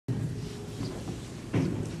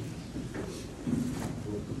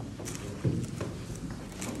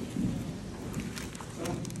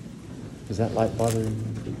Is that light bothering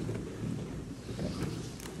you?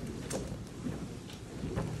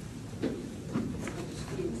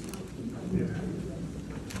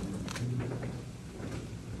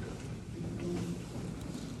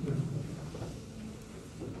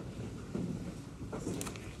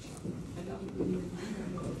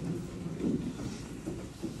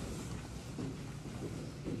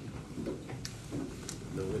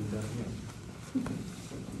 No wind down here.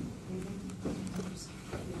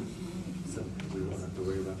 So we won't have to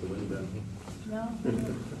worry about the wind down here. No, that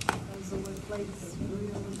was a good place.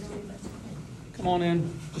 Come on in,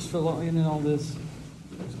 just fill in all this,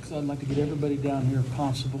 because I'd like to get everybody down here if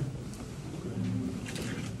possible.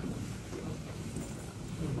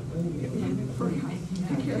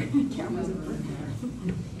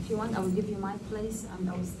 If you want, I will give you my place and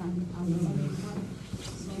I will stand on the other one.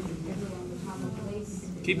 So everyone will have a place.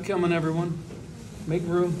 Keep coming, everyone. Make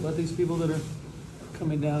room, let these people that are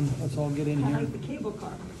coming down, let's all get in I here. like the cable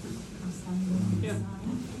car. I'll stand on the Yeah. side.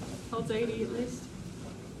 Holds 80 at least.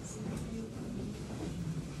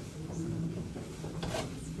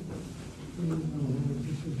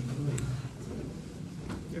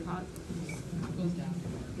 You're hot.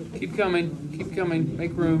 Keep coming,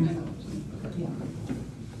 make room.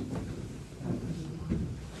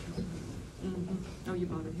 Oh, you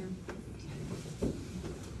bought it here.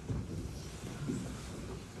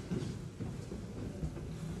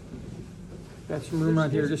 Got some room right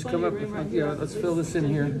here, There's just come up, plenty of room right yeah, here. let's fill this in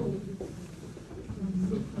here.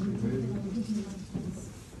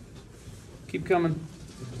 Keep coming.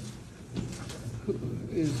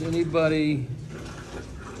 Is anybody,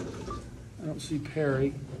 I don't see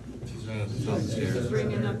Perry. Just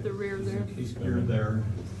bringing up the rear there. You're there.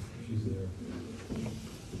 She's there.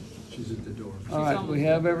 She's at the door. All right, we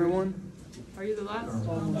have everyone? Are you the last?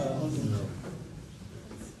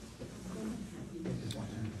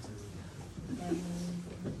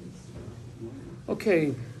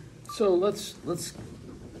 Okay, so let's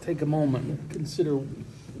take a moment and consider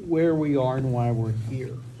where we are and why we're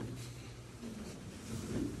here.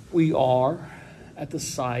 We are at the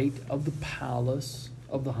site of the palace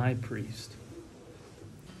of the high priest.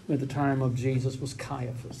 At the time of Jesus was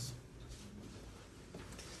Caiaphas.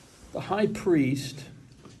 The high priest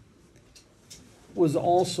was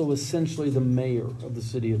also essentially the mayor of the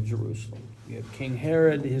city of Jerusalem. You have King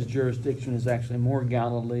Herod, his jurisdiction is actually more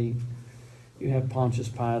Galilee. You have Pontius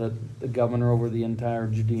Pilate, the governor over the entire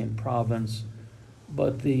Judean province.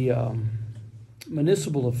 But the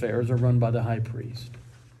municipal affairs are run by the high priest.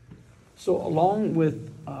 So along with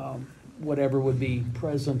whatever would be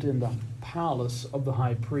present in the palace of the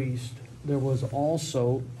high priest, there was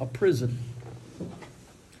also a prison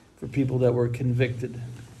for people that were convicted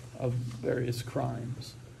of various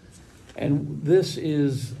crimes. And this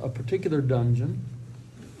is a particular dungeon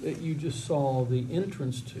that you just saw the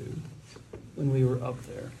entrance to when we were up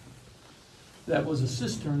there. That was a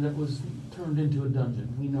cistern that was turned into a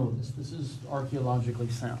dungeon. We know this. This is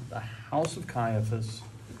archaeologically sound. The house of Caiaphas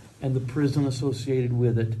and the prison associated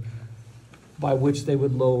with it, by which they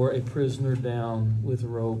would lower a prisoner down with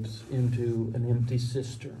ropes into an empty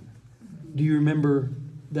cistern. Do you remember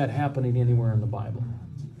that happening anywhere in the Bible?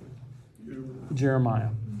 Jeremiah.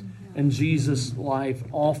 And Jesus' life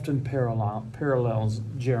often parallels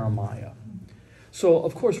Jeremiah. So,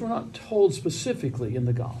 of course, we're not told specifically in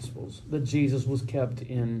the Gospels that Jesus was kept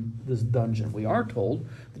in this dungeon. We are told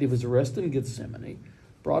that he was arrested in Gethsemane,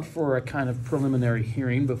 brought for a kind of preliminary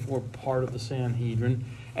hearing before part of the Sanhedrin,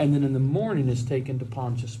 and then in the morning is taken to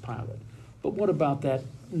Pontius Pilate. But what about that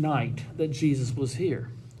night that Jesus was here?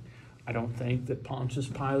 I don't think that Pontius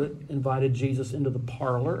Pilate invited Jesus into the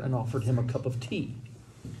parlor and offered him a cup of tea.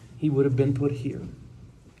 He would have been put here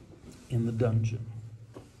in the dungeon.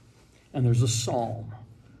 And there's a psalm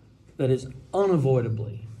that is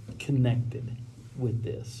unavoidably connected with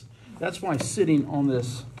this. That's why sitting on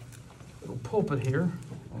this little pulpit here,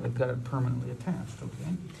 well, they've got it permanently attached,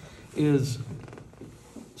 okay, is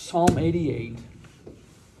Psalm 88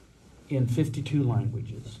 in 52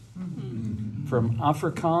 languages. From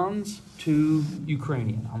Afrikaans to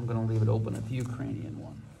Ukrainian. I'm going to leave it open at the Ukrainian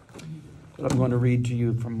one. But I'm going to read to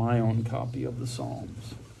you from my own copy of the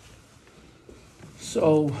Psalms.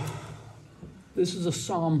 So, this is a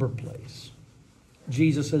somber place.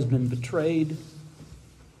 Jesus has been betrayed.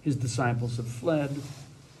 His disciples have fled.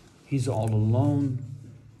 He's all alone.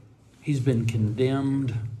 He's been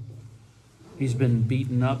condemned. He's been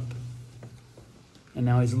beaten up. And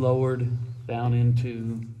now he's lowered down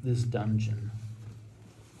into this dungeon.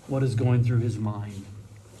 What is going through his mind?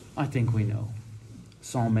 I think we know.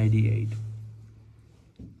 Psalm 88.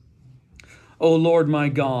 O Lord my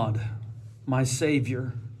God, my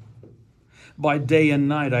Savior, By day and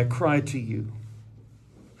night I cry to you.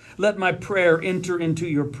 Let my prayer enter into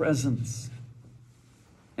your presence.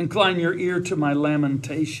 Incline your ear to my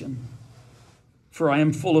lamentation, for I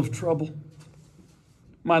am full of trouble.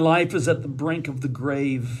 My life is at the brink of the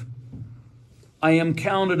grave. I am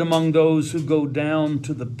counted among those who go down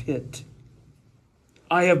to the pit.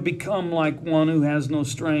 I have become like one who has no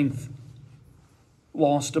strength,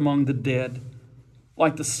 lost among the dead,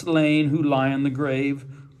 like the slain who lie in the grave,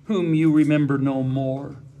 whom you remember no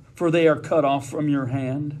more, for they are cut off from your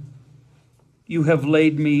hand. You have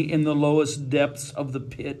laid me in the lowest depths of the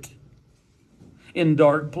pit, in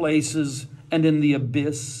dark places and in the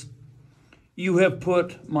abyss. You have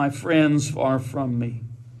put my friends far from me.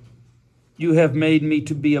 You have made me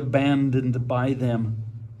to be abandoned by them.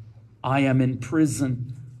 I am in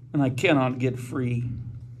prison, and I cannot get free.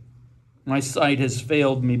 My sight has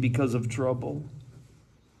failed me because of trouble.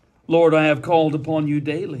 Lord, I have called upon you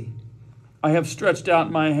daily. I have stretched out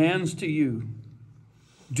my hands to you.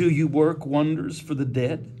 Do you work wonders for the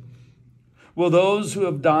dead? Will those who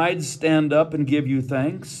have died stand up and give you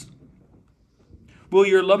thanks? Will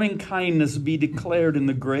your loving kindness be declared in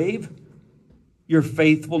the grave, your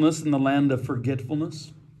faithfulness in the land of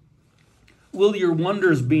forgetfulness? Will your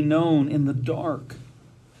wonders be known in the dark,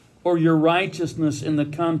 or your righteousness in the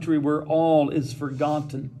country where all is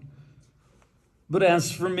forgotten? But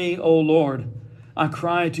as for me, O Lord, I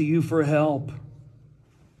cry to you for help.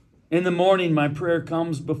 In the morning my prayer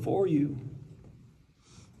comes before you.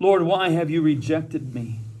 Lord, why have you rejected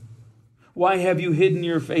me? Why have you hidden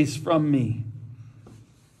your face from me?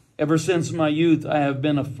 Ever since my youth I have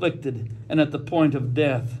been afflicted and at the point of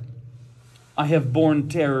death. I have borne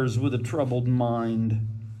terrors with a troubled mind.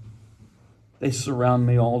 They surround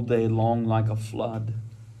me all day long like a flood.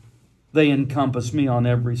 They encompass me on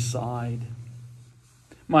every side.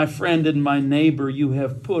 My friend and my neighbor you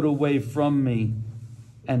have put away from me,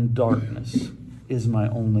 and darkness is my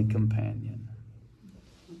only companion.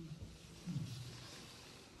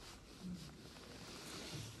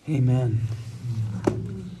 Amen.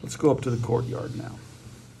 Let's go up to the courtyard now.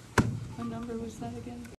 What number was that again?